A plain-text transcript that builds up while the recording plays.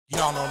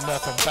Y'all know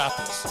nothing about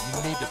this.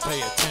 You need to pay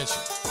attention.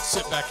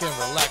 Sit back and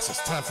relax.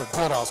 It's time for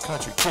Goodall's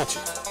Country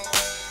Kitchen.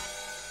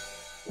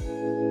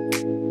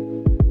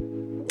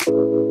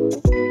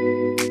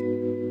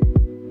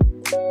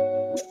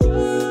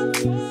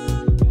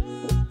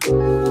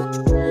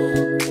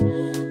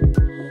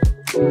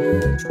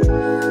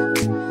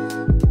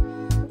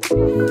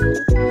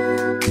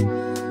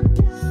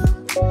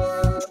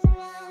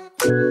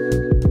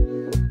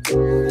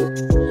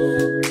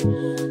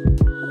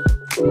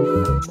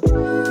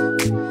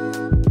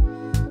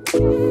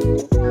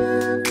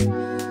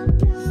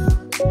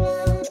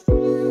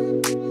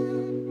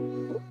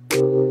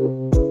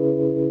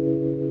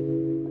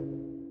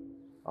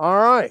 All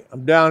right,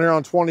 I'm down here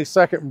on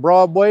 22nd and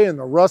Broadway in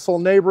the Russell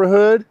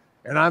neighborhood,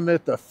 and I'm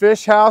at the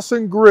Fish House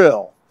and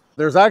Grill.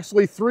 There's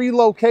actually 3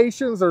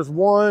 locations. There's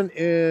one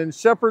in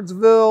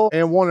Shepherdsville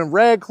and one in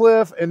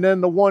Radcliffe, and then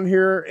the one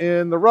here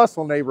in the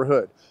Russell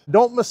neighborhood.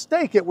 Don't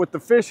mistake it with the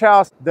Fish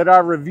House that I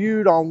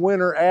reviewed on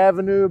Winter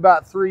Avenue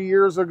about 3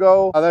 years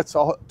ago. That's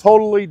a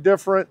totally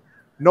different,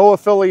 no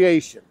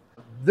affiliation.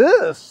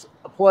 This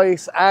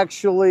place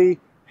actually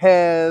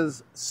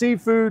has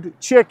seafood,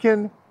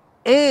 chicken,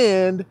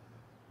 and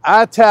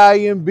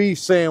Italian beef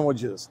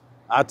sandwiches.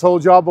 I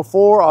told y'all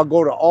before, I'll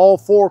go to all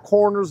 4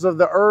 corners of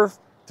the earth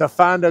to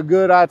find a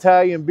good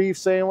Italian beef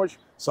sandwich.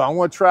 So I'm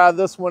gonna try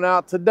this one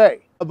out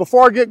today.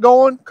 Before I get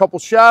going, a couple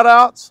shout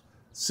outs.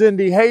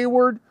 Cindy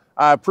Hayward,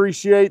 I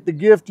appreciate the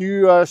gift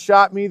you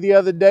shot me the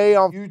other day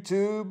on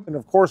YouTube. And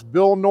of course,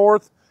 Bill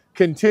North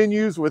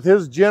continues with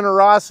his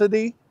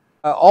generosity.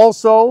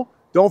 Also,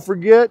 don't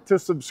forget to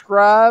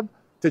subscribe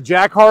to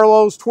Jack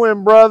Harlow's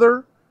twin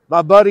brother.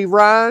 My buddy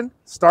Ryan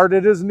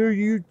started his new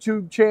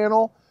YouTube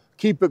channel,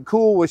 Keep It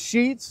Cool with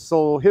Sheets,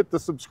 so hit the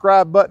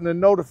subscribe button and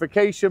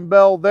notification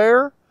bell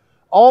there.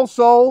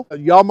 Also,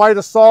 y'all might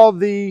have saw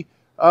the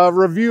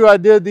review I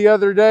did the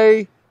other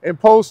day and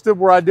posted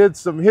where I did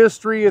some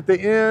history at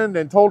the end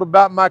and told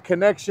about my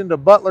connection to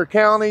Butler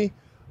County.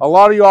 A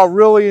lot of y'all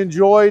really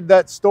enjoyed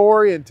that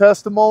story and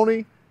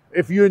testimony.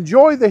 If you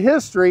enjoy the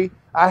history,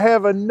 I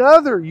have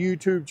another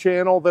YouTube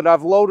channel that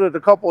I've loaded a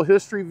couple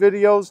history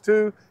videos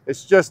to.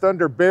 It's just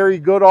under Barry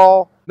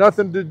Goodall.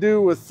 Nothing to do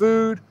with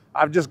food.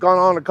 I've just gone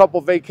on a couple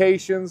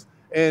vacations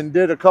and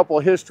did a couple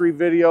history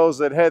videos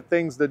that had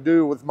things to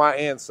do with my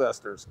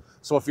ancestors.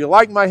 So if you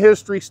like my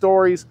history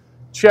stories,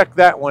 check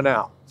that one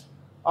out.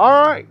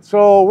 All right,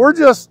 so we're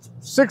just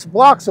 6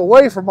 blocks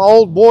away from my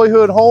old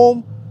boyhood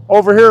home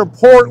over here in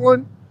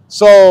Portland.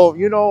 So,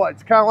 you know,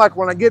 it's kind of like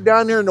when I get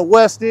down here in the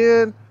West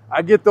End,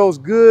 I get those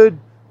good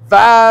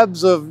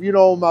vibes of, you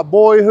know, my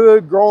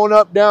boyhood growing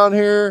up down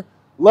here.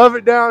 Love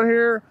it down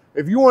here.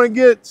 If you want to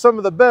get some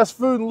of the best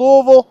food in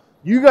Louisville,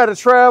 you got to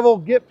travel,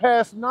 get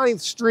past 9th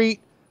Street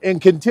and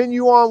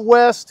continue on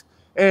west.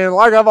 And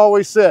like I've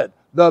always said,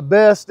 the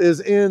best is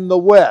in the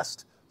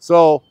West.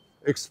 So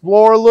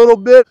explore a little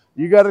bit.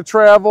 You got to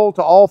travel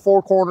to all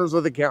 4 corners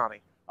of the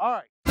county. All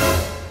right. Is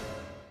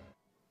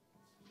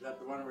that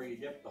the one where you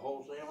dip the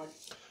whole sandwich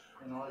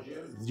in all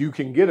your? You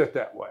can get it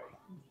that way.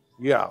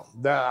 Yeah,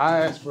 that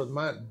I asked for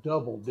mine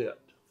double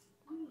dipped,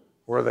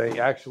 where they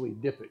actually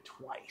dip it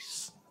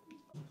twice.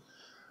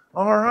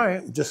 All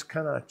right, just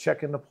kind of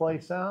checking the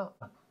place out.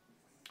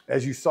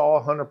 As you saw,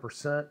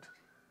 100%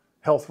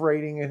 health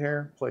rating in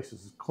here. Place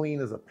is as clean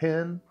as a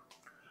pin.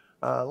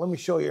 Let me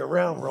show you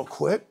around real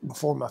quick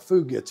before my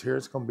food gets here.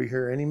 It's gonna be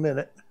here any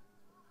minute.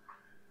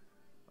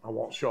 I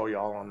won't show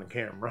y'all on the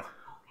camera.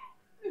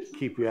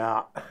 Keep you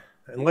out.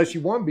 Unless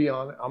you want to be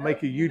on it, I'll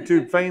make you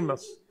YouTube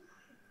famous.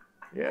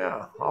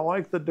 Yeah, I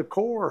like the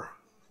decor.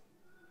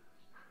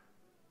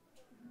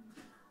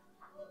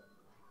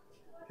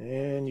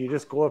 And you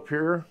just go up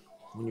here.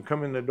 When you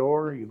come in the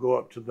door, you go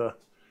up to the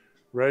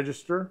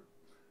register,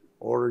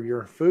 order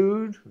your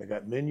food. They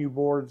got menu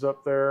boards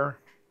up there.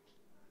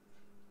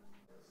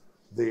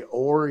 The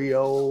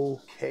Oreo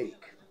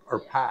cake or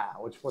pie.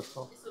 What's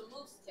called? It's a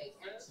mousse cake.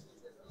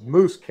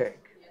 Mousse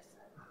cake. Yes.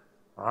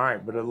 All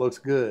right, but it looks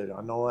good.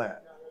 I know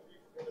that.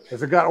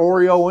 Has it got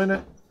Oreo in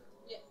it?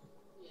 Yeah.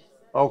 Yes.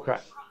 Okay.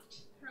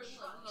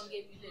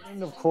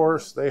 And of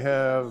course, they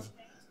have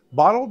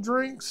bottled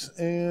drinks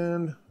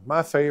and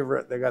my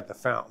favorite, they got the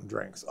fountain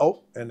drinks.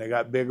 Oh, and they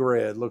got Big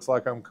Red. Looks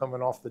like I'm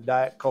coming off the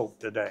Diet Coke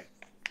today.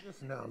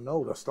 Just now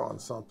noticed on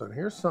something.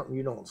 Here's something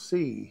you don't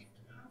see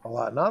a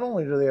lot. Not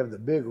only do they have the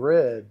Big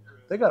Red,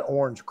 they got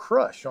Orange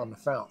Crush on the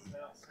fountain.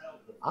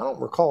 I don't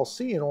recall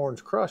seeing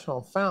Orange Crush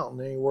on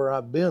fountain anywhere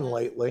I've been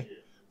lately,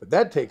 but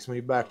that takes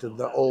me back to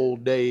the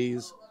old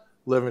days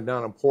living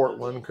down in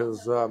Portland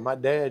because my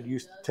dad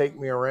used to take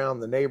me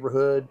around the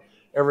neighborhood.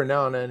 Every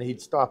now and then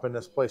he'd stop in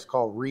this place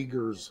called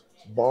Rieger's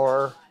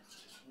Bar,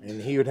 and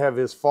he would have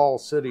his Fall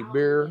City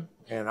beer,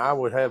 and I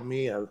would have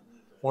me one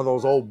of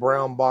those old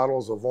brown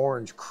bottles of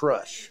Orange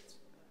Crush.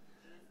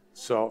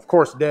 So, of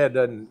course, Dad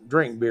doesn't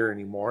drink beer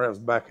anymore. That was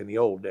back in the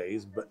old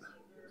days, but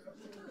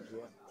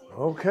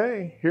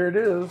okay, here it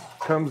is.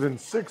 Comes in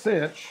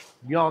 6-inch.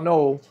 Y'all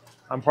know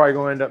I'm probably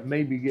going to end up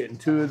maybe getting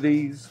 2 of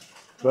these,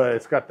 but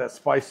it's got that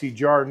spicy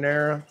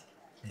jardinera,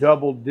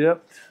 double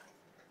dipped.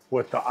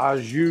 with the au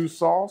jus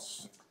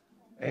sauce.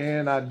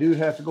 And I do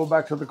have to go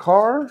back to the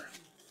car.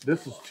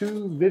 This is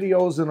 2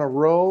 videos in a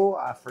row.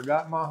 I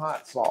forgot my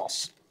hot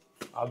sauce.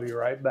 I'll be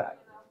right back.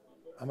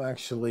 I'm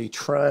actually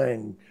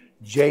trying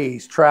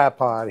Jay's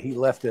tripod. He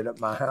left it at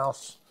my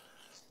house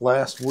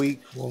last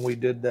week when we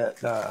did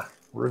that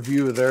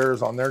review of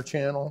theirs on their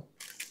channel.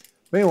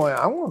 But anyway,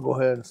 I want to go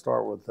ahead and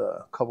start with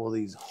a couple of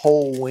these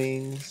whole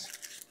wings.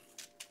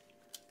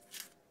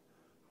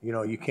 You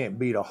know, you can't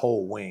beat a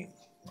whole wing.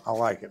 I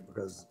like it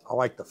because I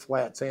like the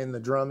flats and the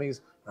drummies.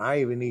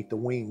 I even eat the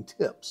wing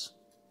tips.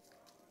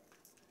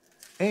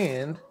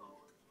 And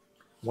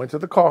went to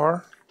the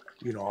car.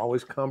 You know,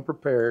 always come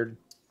prepared.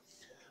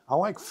 I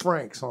like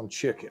Frank's on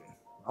chicken.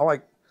 I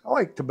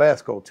like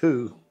Tabasco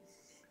too,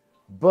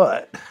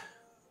 but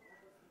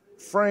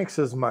Frank's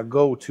is my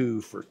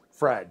go-to for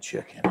fried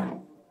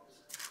chicken.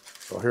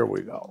 So here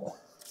we go.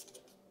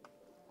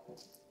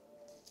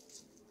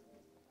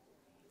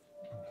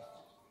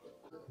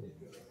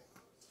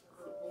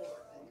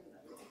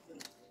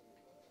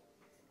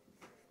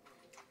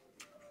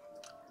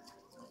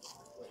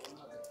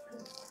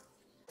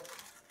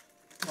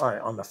 All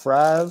right, on the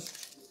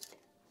fries,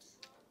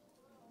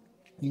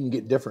 you can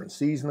get different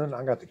seasoning.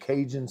 I got the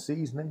Cajun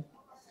seasoning.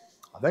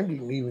 I think you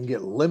can even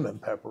get lemon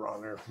pepper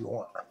on there if you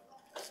want.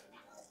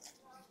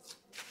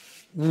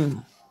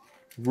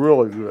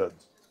 Really good.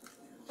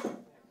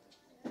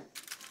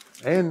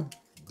 And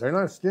they're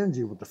not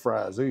stingy with the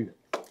fries either.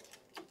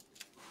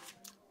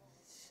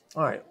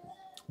 All right,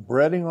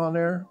 breading on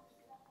there,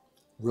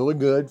 really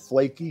good,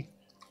 flaky.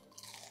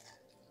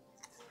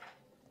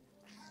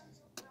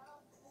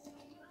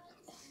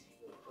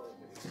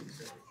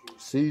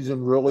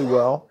 Seasoned really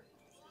well.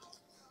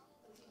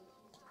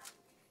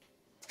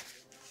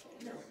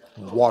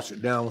 Wash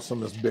it down with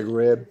some of this big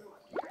red.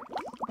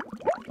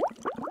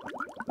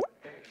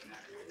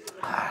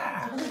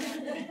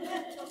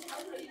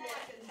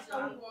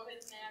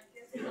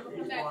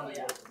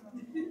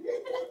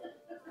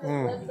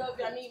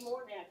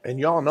 And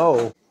y'all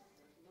know,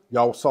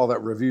 y'all saw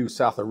that review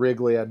south of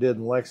Wrigley I did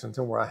in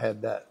Lexington where I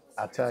had that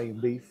Italian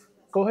beef.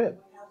 Go ahead.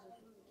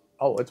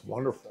 Oh, it's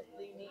wonderful.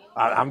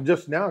 I'm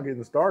just now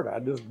getting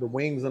started. The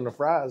wings and the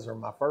fries are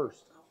my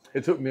first.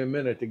 It took me a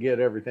minute to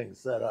get everything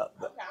set up.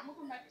 But,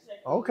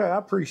 okay, I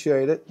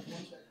appreciate it.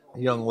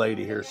 Young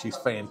lady here, she's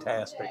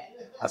fantastic.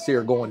 I see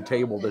her going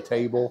table to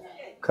table.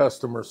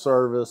 Customer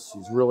service,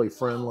 she's really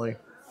friendly.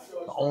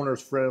 The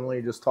owner's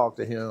friendly, just talk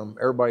to him.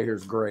 Everybody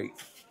here's great.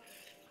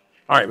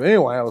 All right, but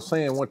anyway, I was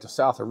saying went to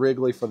south of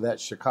Wrigley for that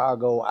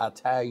Chicago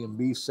Italian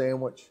beef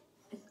sandwich.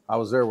 I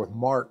was there with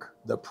Mark,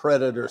 the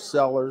Predator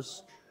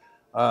Sellers.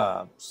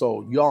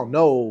 So y'all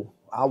know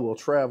I will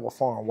travel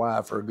far and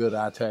wide for a good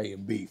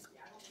Italian beef.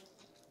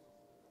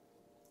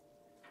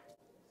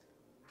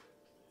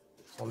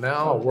 So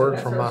now a word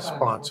from my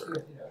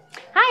sponsor.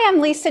 Hi,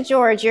 I'm Lisa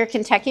George, your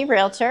Kentucky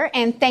Realtor,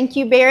 and thank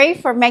you, Barry,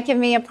 for making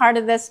me a part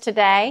of this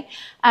today.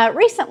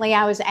 Recently,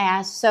 I was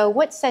asked, so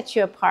what sets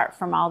you apart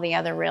from all the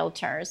other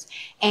realtors?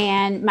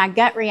 And my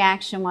gut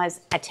reaction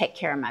was, I take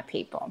care of my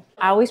people.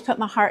 I always put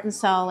my heart and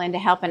soul into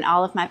helping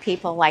all of my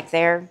people like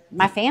they're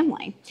my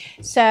family.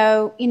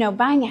 So, you know,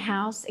 buying a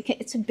house,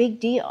 it's a big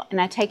deal, and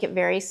I take it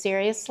very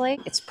seriously.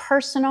 It's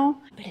personal,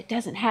 but it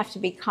doesn't have to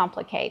be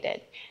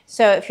complicated.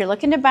 So if you're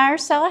looking to buy or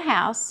sell a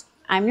house,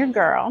 I'm your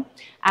girl.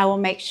 I will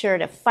make sure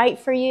to fight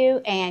for you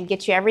and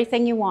get you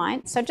everything you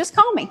want. So just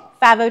call me,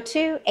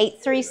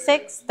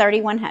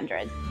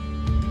 502-836-3100.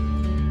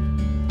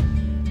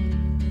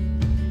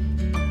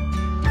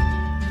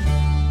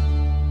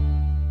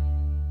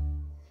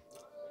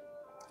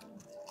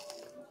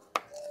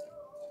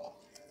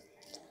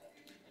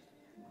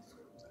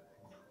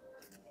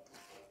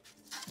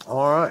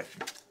 All right.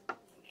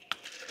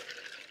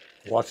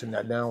 Washing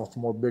that down with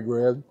some more Big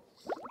Red.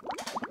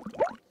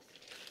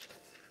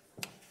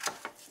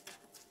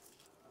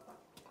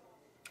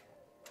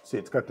 See,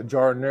 it's got the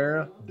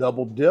giardiniera,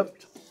 double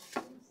dipped.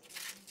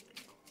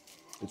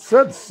 It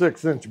said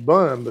 6-inch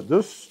bun, but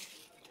this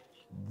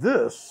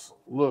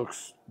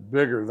looks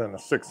bigger than a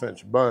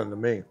 6-inch bun to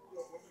me.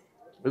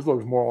 This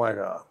looks more like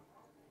a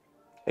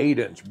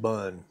 8-inch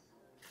bun,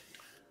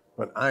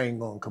 but I ain't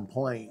gonna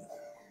complain.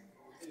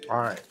 All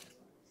right,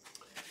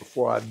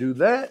 before I do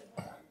that,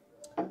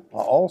 I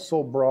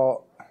also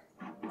brought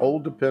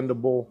Old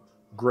Dependable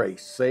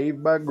Grace,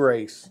 Saved by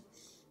Grace.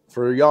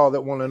 For y'all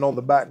that want to know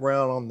the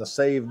background on the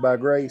Saved by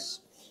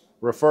Grace,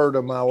 refer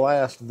to my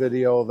last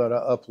video that I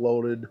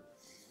uploaded,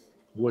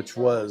 which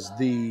was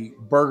the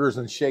burgers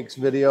and shakes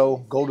video.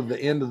 Go to the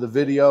end of the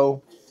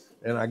video,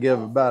 and I give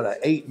about an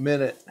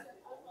 8-minute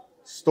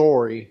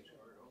story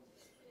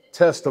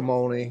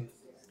testimony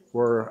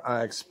where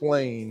I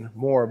explain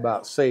more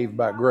about Saved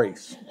by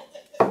Grace.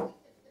 All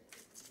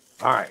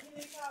right.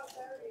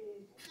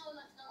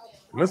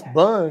 This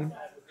bun,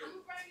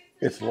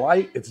 it's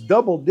light, it's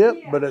double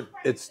dipped, but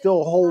it's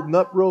still holding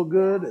up real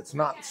good. It's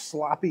not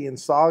sloppy and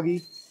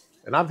soggy.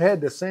 And I've had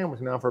this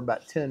sandwich now for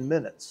about 10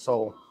 minutes,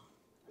 so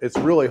it's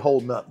really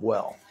holding up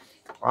well.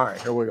 All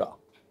right, here we go.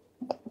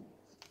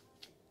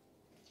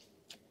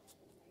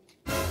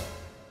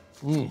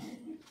 Mm.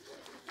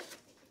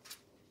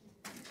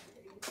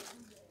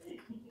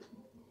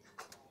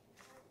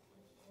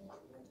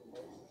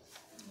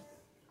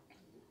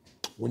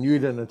 When you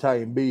eat an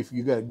Italian beef,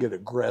 you got to get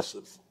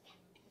aggressive.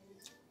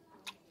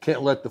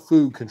 Can't let the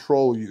food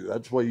control you.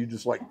 That's why you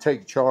just like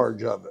take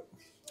charge of it.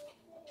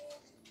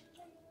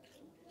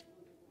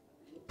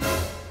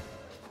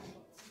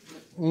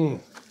 Mm.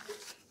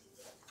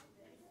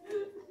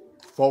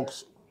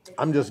 Folks,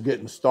 I'm just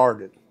getting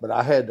started, but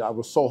I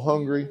was so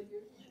hungry.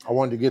 I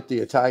wanted to get the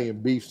Italian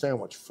beef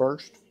sandwich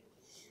first.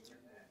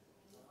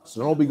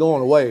 So don't be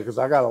going away because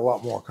I got a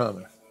lot more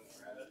coming.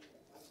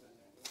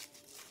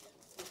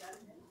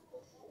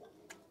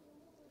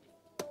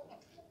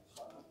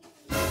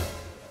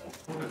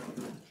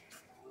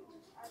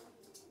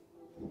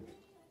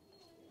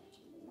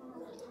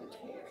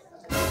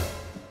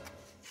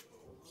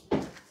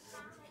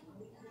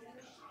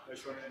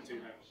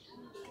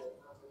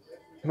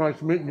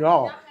 Nice meeting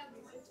y'all.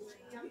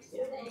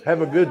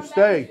 Have a good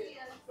stay.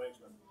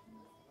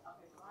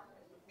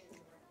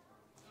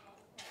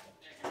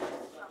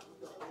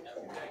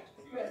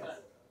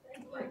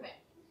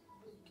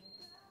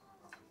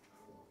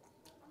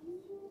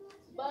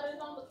 Butter's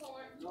on the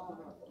corn.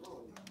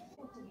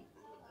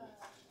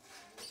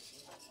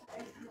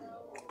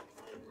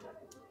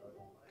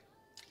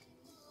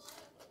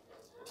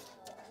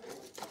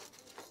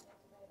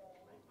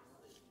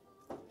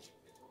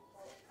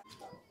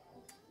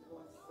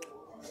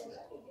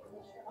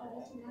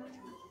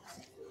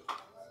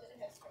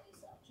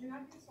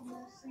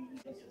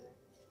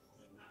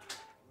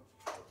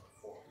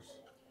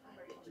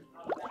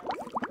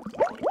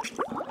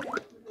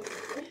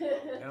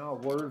 Now a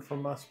word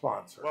from my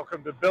sponsor.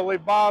 Welcome to Billy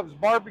Bob's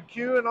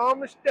Barbecue and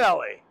Amish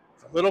Deli.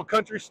 It's a little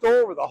country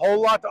store with a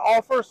whole lot to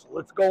offer, so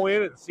let's go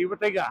in and see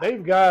what they got.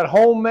 They've got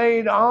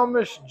homemade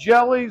Amish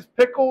jellies,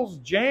 pickles,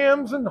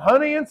 jams, and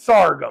honey and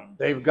sorghum.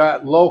 They've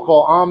got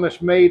local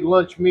Amish-made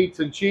lunch meats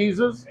and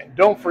cheeses. And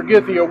don't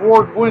forget the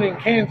award-winning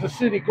Kansas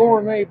City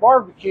Gourmet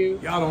Barbecue.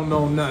 Y'all don't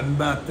know nothing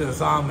about this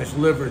Amish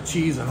liver,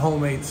 cheese, and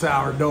homemade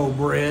sourdough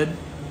bread.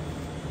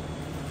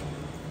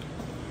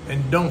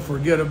 And don't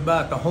forget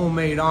about the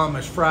homemade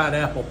Amish fried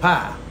apple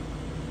pie.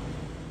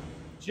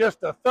 Just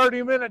a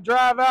 30-minute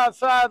drive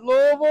outside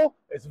Louisville.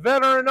 It's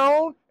veteran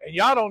owned, and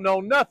y'all don't know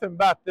nothing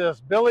about this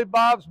Billy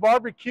Bob's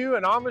Barbecue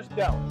and Amish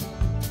Deli.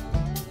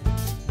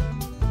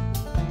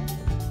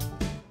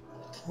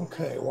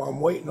 Okay, while I'm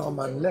waiting on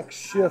my next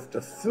shift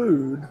of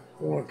food,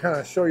 I want to kind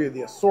of show you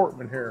the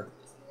assortment here.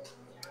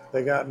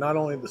 They got not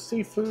only the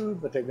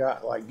seafood, but they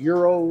got like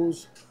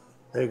gyros.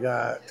 They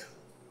got,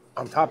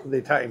 on top of the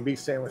Italian beef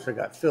sandwich, they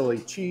got Philly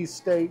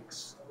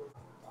cheesesteaks.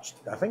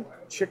 I think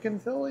chicken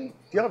Philly.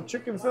 Do you have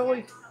chicken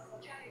Philly?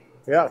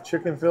 Yeah,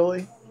 chicken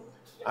Philly.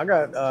 I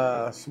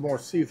got some more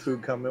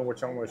seafood coming,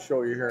 which I'm going to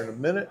show you here in a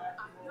minute.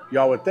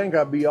 Y'all would think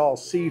I'd be all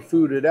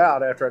seafooded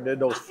out after I did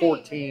those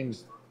 14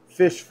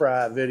 fish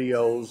fry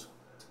videos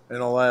in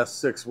the last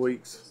 6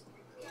 weeks.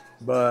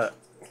 But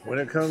when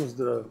it comes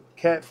to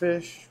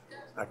catfish,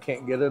 I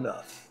can't get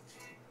enough.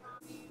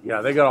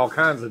 Yeah, they got all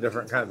kinds of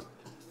different kinds of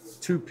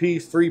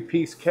 2-piece,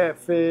 3-piece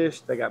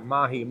catfish. They got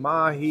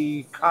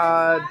mahi-mahi,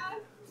 cod.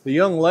 The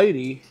young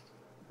lady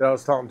that I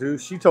was talking to,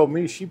 she told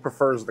me she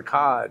prefers the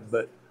cod,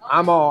 but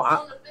I'm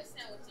all...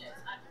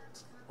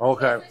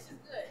 Okay.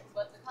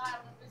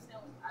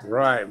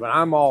 Right, but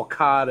I'm all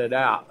codded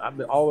out.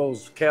 All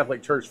those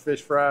Catholic Church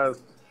fish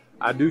fries,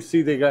 I do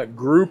see they got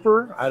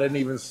grouper. I didn't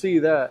even see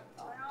that.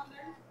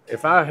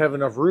 If I have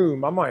enough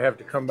room, I might have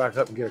to come back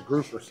up and get a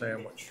grouper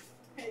sandwich.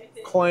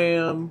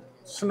 Clam,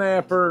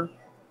 snapper.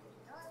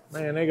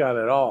 Man, they got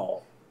it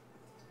all.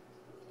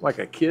 Like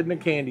a kid in a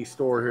candy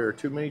store here.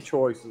 Too many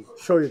choices.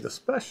 Show you the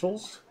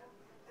specials.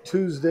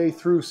 Tuesday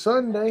through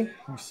Sunday.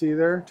 You see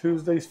there?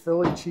 Tuesday's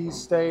Philly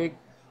cheesesteak.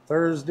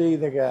 Thursday,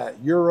 they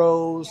got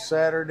gyros.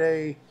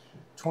 Saturday,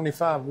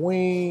 25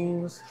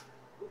 wings.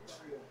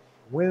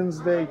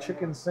 Wednesday,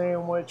 chicken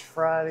sandwich.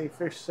 Friday,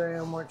 fish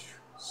sandwich.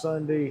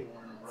 Sunday,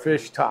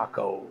 fish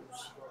tacos.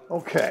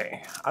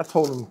 Okay, I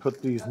told them to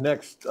put these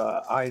next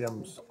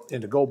items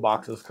into go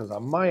boxes because I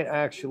might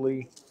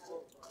actually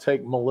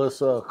take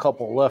Melissa a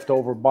couple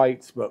leftover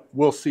bites, but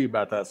we'll see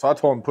about that. So I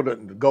told him to put it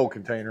in the go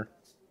container.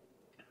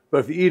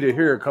 But if you eat it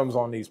here, it comes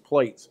on these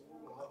plates.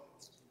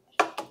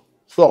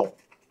 So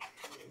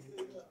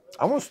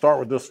I'm going to start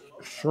with this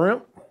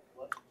shrimp.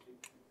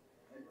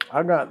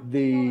 I got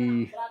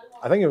the,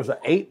 I think it was an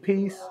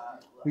 8-piece.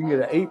 You can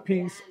get an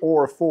 8-piece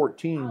or a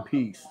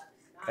 14-piece.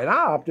 And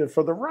I opted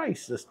for the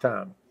rice this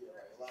time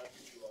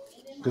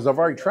because I've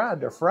already tried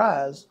their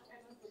fries.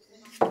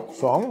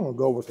 So I'm going to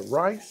go with the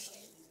rice.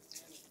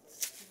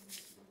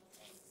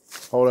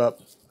 Hold up.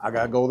 I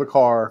got to go to the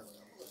car.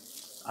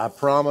 I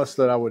promised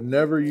that I would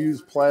never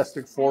use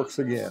plastic forks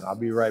again. I'll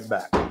be right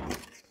back.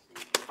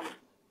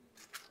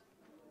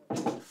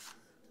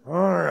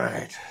 All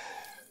right.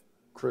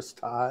 Chris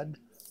Todd,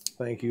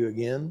 thank you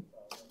again.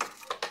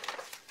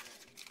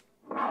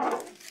 All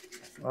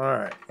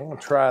right. I'm going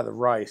to try the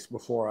rice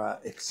before I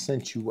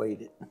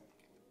accentuate it.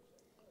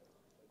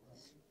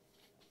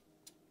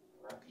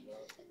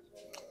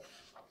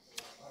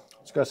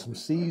 It's got some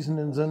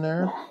seasonings in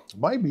there. It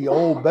might be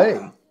Old Bay.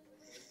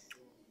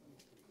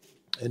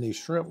 And these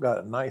shrimp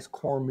got a nice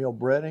cornmeal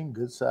breading,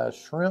 good sized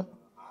shrimp.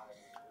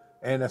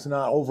 And it's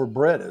not over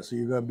breaded, so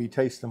you're going to be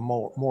tasting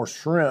more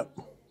shrimp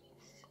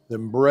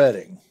than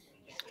breading.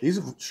 These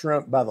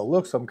shrimp, by the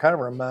looks of them, kind of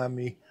remind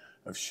me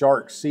of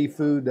Shark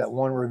Seafood, that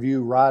one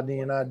review Rodney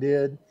and I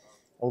did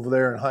over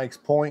there in Hikes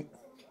Point.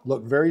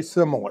 Look very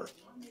similar.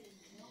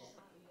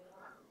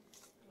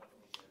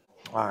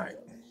 All right,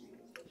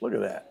 look at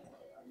that.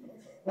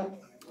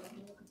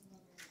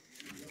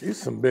 These are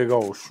some big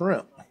old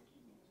shrimp.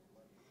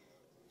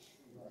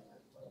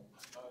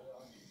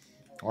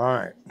 All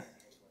right,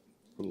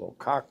 a little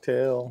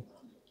cocktail.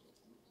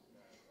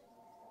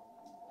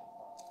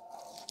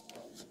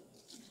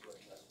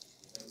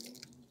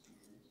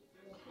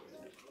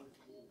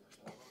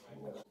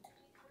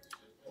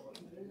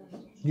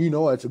 You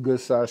know it's a good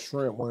sized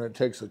shrimp when it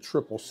takes a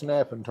triple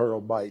snapping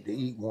turtle bite to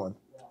eat one.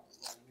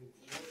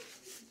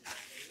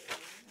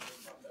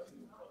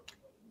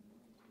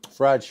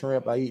 Fried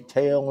shrimp, I eat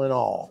tail and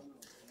all.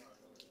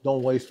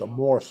 Don't waste a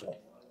morsel.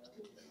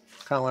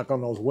 Kind of like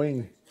on those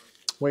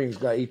wings,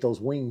 gotta eat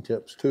those wing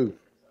tips too.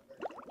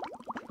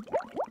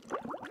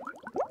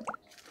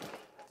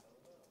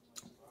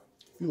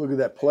 If you look at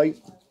that plate,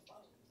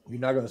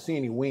 you're not gonna see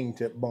any wing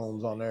tip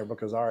bones on there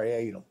because I already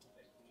ate them.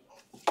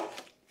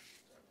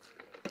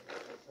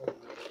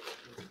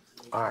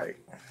 All right,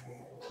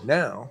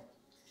 now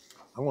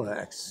I want to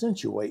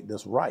accentuate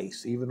this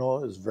rice, even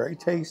though it's very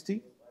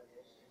tasty.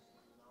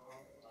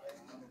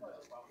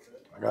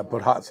 I gotta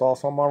put hot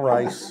sauce on my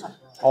rice,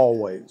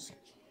 always.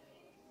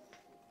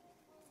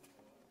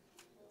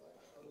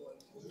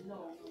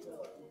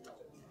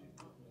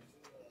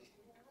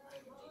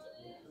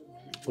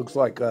 Looks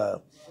like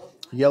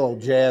yellow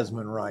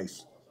jasmine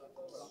rice.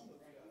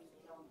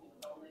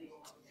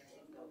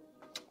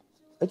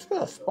 It's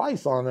got a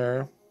spice on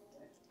there.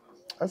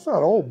 That's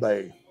not Old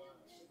Bay.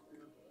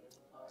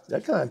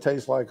 That kind of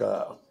tastes like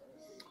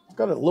it's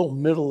got a little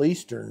Middle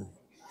Eastern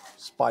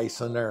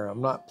spice in there.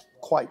 I'm not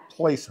quite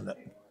placing it.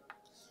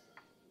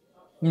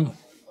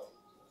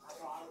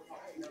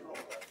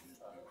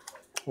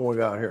 What we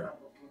got here?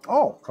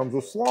 Oh, comes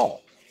with slaw.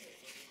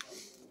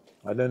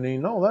 I didn't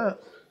even know that.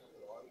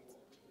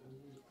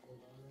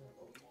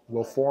 A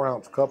little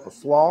 4-ounce cup of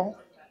slaw.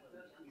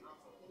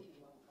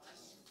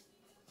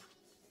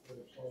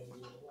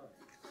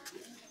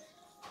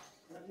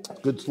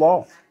 Good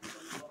slaw.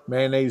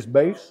 Mayonnaise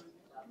base.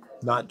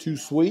 Not too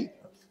sweet.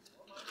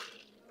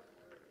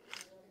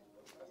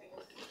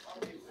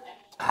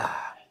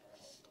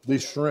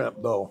 These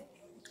shrimp, though,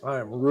 I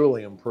am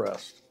really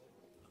impressed.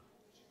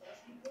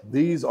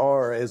 These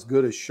are as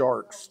good as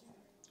sharks,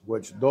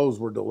 which those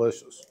were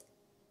delicious.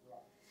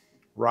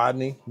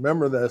 Rodney,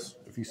 remember this.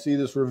 If you see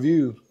this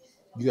review,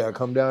 you got to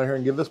come down here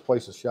and give this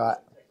place a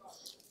shot.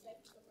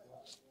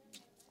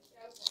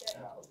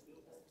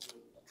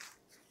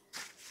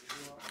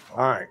 All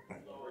right.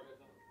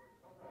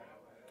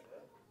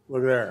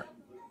 Look there.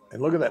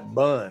 And look at that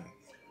bun.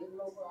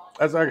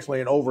 That's actually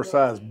an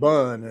oversized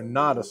bun and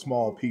not a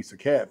small piece of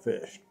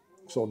catfish.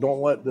 So don't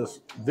let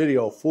this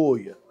video fool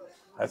you.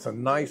 That's a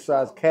nice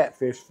sized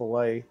catfish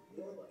fillet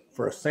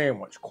for a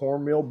sandwich.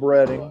 Cornmeal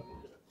breading.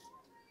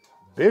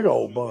 Big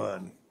old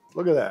bun.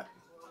 Look at that.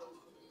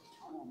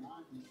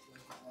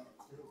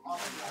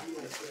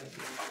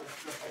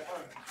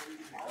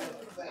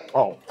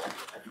 Oh,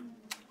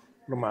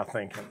 what am I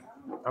thinking?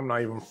 I'm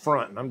not even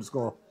fronting. I'm just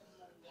going to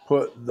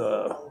put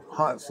the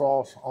hot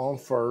sauce on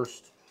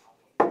first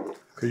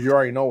because you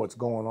already know what's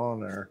going on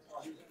there.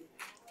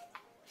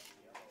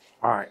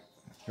 All right,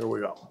 here we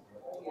go.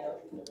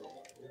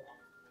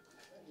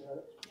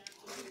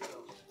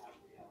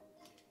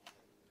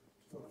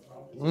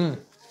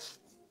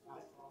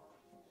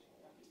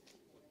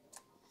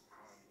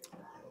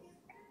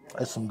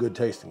 That's some good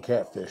tasting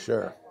catfish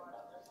there.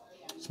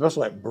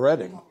 Especially like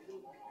breading.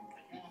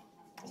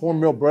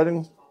 Cornmeal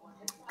breading.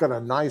 Got a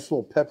nice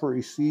little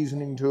peppery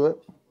seasoning to it.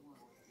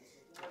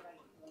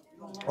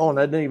 Oh, and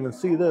I didn't even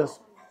see this.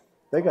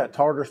 They got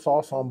tartar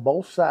sauce on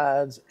both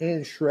sides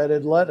and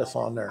shredded lettuce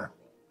on there.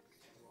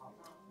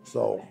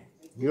 So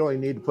you don't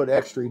even need to put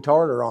extra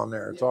tartar on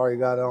there. It's already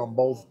got it on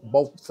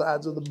both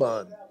sides of the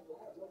bun.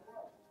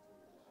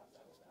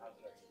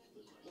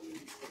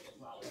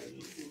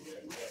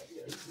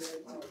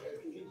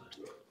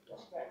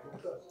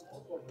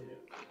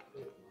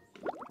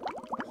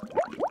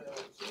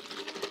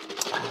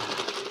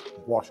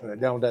 Washing it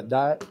down with that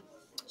diet.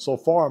 So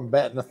far, I'm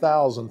batting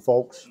 1,000,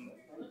 folks.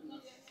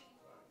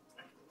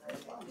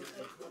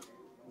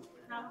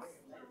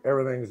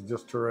 Everything's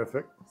just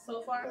terrific.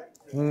 So far?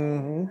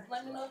 Mm-hmm.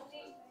 Let me know if you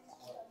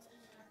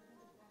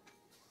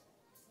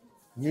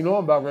need. You know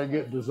I'm about to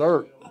get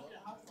dessert.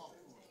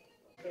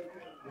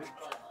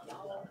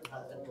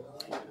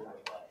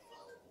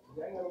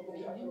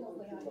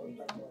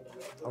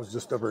 I was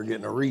just up here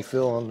getting a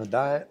refill on the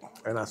diet,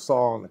 and I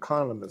saw in the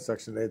condiment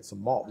section they had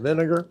some malt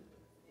vinegar.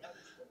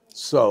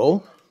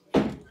 So,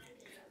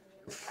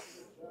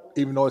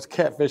 even though it's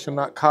catfish and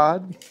not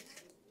cod,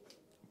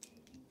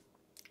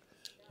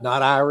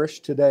 Not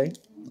Irish today.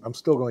 I'm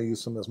still going to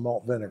use some of this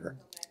malt vinegar.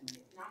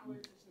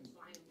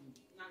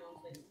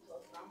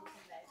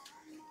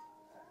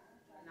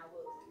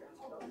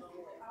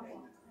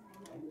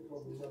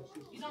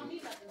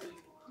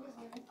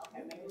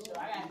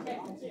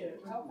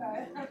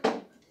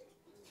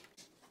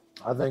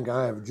 I think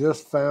I have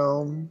just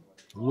found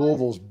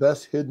Louisville's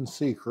best hidden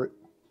secret.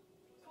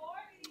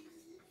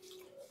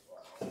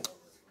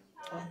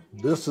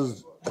 This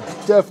is a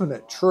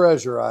definite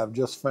treasure I've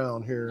just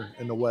found here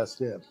in the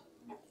West End.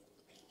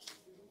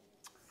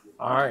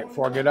 All right,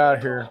 before I get out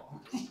of here,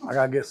 I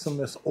got to get some of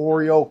this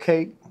Oreo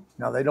cake.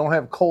 Now, they don't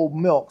have cold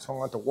milk, so I'm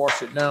going to have to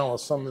wash it down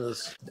with some of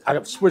this. I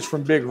got to switch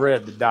from Big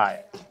Red to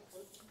Diet.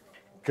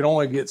 Can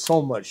only get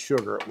so much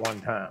sugar at one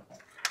time.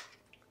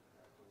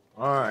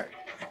 All right.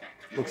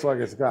 Looks like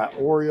it's got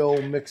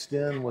Oreo mixed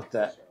in with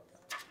that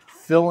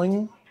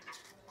filling.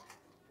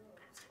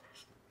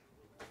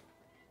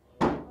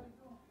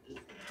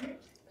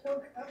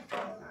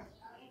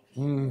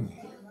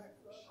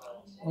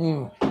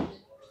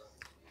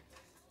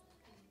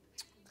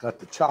 Got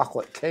the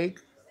chocolate cake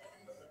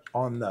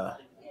on the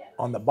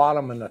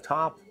bottom and the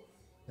top,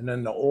 and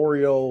then the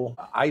Oreo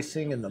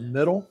icing in the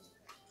middle.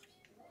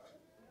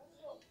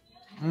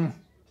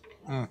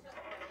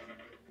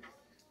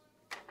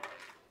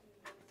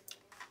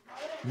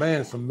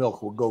 Man, some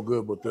milk would go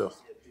good with this.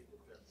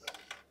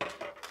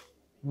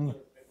 You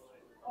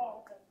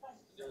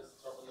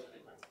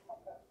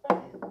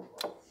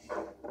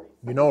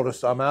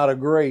notice I'm out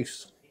of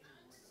Grace.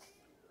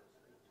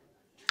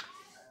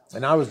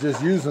 And I was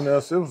just using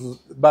this. It was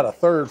about a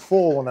third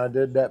full when I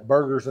did that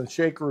Burgers and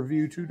Shake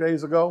review 2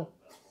 days ago.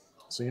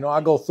 So, you know,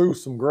 I go through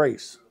some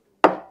Grace.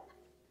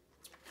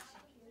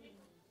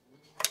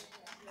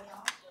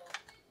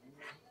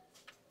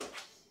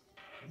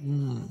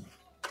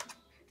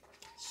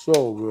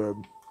 So good.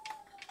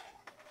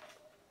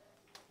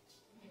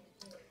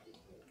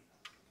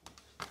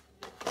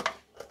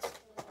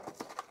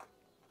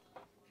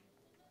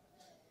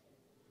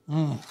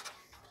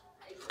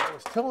 I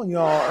was telling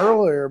y'all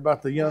earlier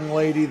about the young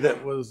lady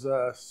that was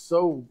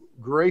so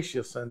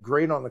gracious and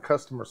great on the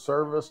customer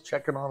service,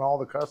 checking on all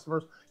the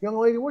customers. Young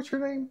lady, what's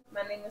your name?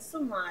 My name is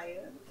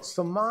Samaya.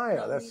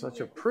 Samaya, that's such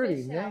a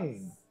pretty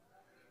name.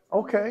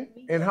 Okay,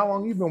 and how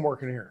long you been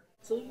working here?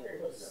 2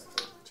 years.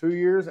 2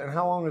 years, and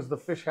how long has the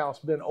fish house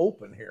been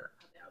open here?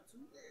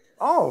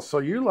 Oh, so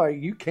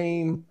you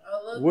came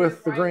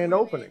with the grand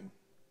opening.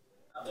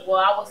 Well,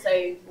 I would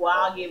say,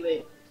 I'll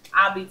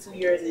be 2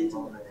 years in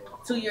July.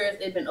 2 years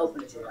it's been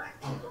open in July.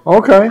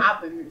 Okay.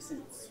 I've been here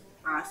since,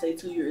 I say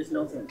 2 years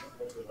November.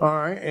 All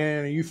right,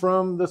 and are you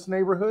from this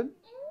neighborhood?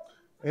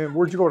 And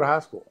where'd you go to high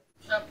school?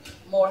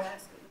 More high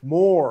school.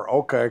 More,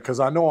 okay, because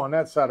I know on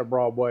that side of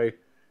Broadway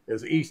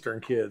is Eastern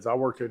kids. I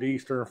worked at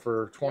Eastern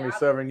for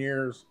 27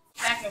 years.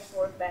 Back and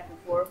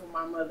forth with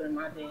my mother and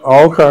my dad.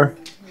 Oh, okay.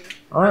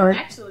 All right. I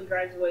actually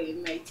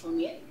graduated May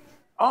 28th.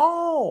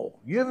 Oh,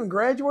 you haven't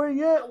graduated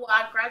yet? Well,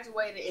 I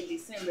graduated in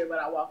December, but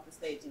I walked the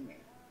stage in May.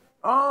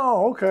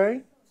 Oh,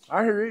 okay.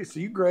 I hear you. So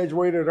you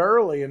graduated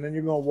early and then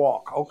you're going to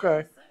walk.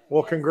 Okay.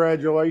 Well,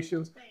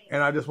 congratulations.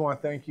 And I just want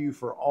to thank you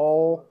for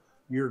all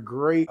your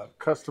great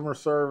customer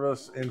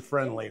service and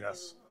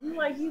friendliness. You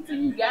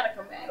gotta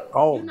come back.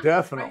 Oh,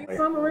 definitely. Are you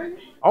from around?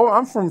 Oh,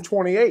 I'm from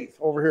 28th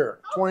over here.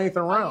 28th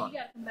and round. You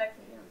gotta come back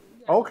for them.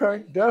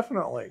 Okay,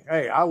 definitely.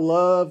 Hey, I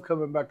love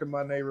coming back to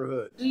my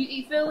neighborhood. Do you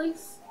eat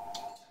Phillies?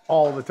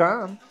 All the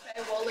time.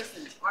 Okay, well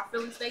listen, our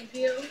Philly steak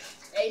deal,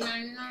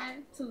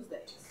 $8.99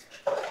 Tuesdays.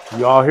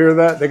 Y'all hear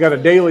that? They got a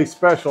daily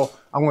special.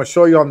 I'm going to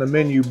show you on the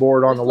menu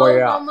board on the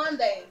way out.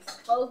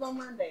 Closed on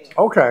Mondays.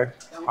 Okay.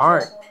 All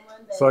right.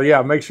 So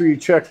yeah, make sure you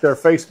check their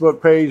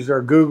Facebook page,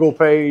 their Google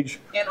page,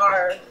 and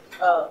our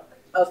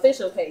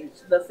official page,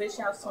 the Fish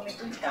House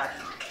 23.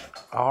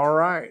 All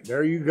right,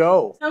 there you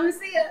go. Come and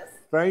see us.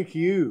 Thank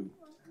you.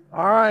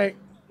 All right.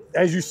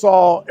 As you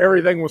saw,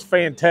 everything was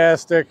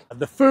fantastic.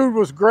 The food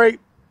was great.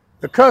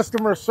 The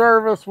customer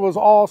service was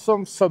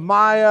awesome.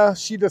 Samaya,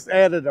 she just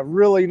added a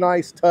really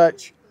nice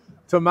touch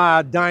to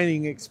my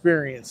dining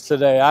experience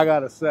today, I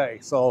gotta say.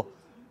 So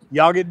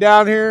y'all get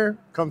down here,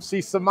 come see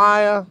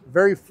Samaya,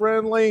 very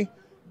friendly.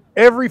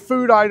 Every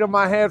food item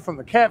I had, from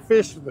the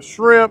catfish to the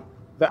shrimp,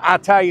 the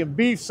Italian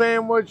beef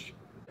sandwich,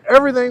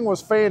 everything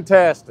was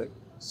fantastic.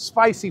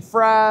 Spicy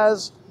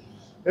fries.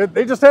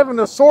 They just have an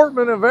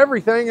assortment of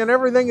everything, and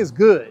everything is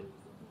good.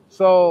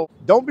 So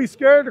don't be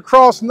scared to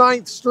cross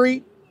 9th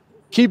Street.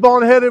 Keep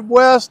on headed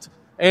west.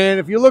 And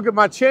if you look at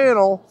my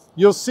channel,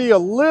 you'll see a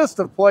list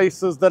of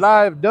places that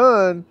I have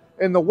done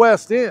in the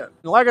West End.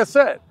 And like I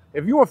said,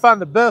 if you want to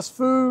find the best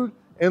food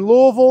in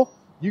Louisville,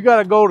 you got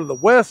to go to the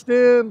West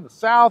End, the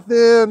South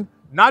End,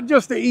 not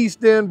just the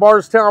East End,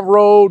 Bardstown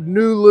Road,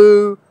 New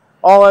Lou,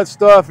 all that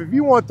stuff. If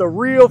you want the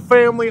real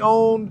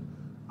family-owned,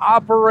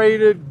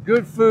 operated,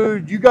 good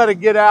food, you got to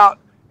get out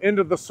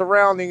into the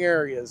surrounding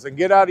areas and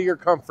get out of your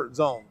comfort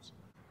zones.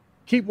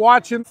 Keep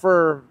watching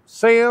for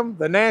Sam,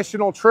 the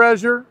National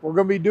Treasure. We're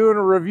going to be doing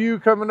a review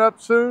coming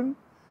up soon.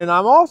 And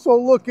I'm also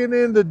looking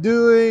into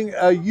doing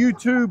a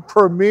YouTube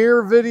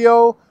premiere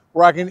video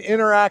where I can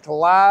interact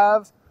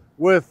live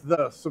with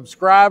the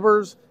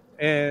subscribers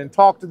and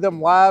talk to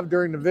them live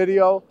during the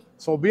video.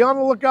 So be on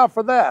the lookout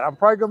for that. I'm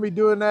probably gonna be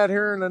doing that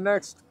here in the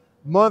next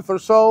month or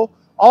so.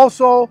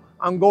 Also,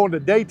 I'm going to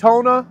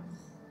Daytona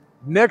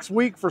next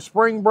week for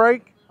spring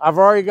break. I've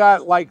already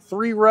got like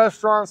 3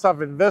 restaurants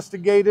I've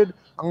investigated.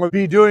 I'm gonna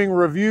be doing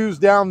reviews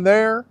down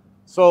there.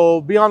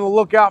 So be on the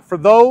lookout for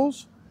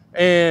those.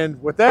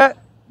 And with that,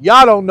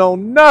 y'all don't know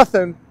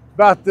nothing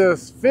about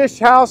this fish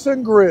house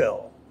and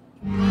grill.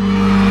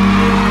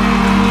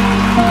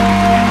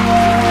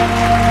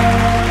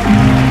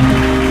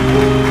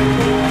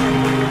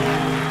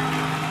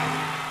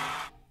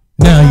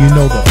 Now you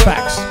know the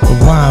facts of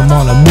why I'm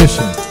on a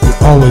mission.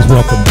 You're always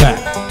welcome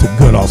back to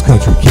Goodall's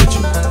Country Kitchen.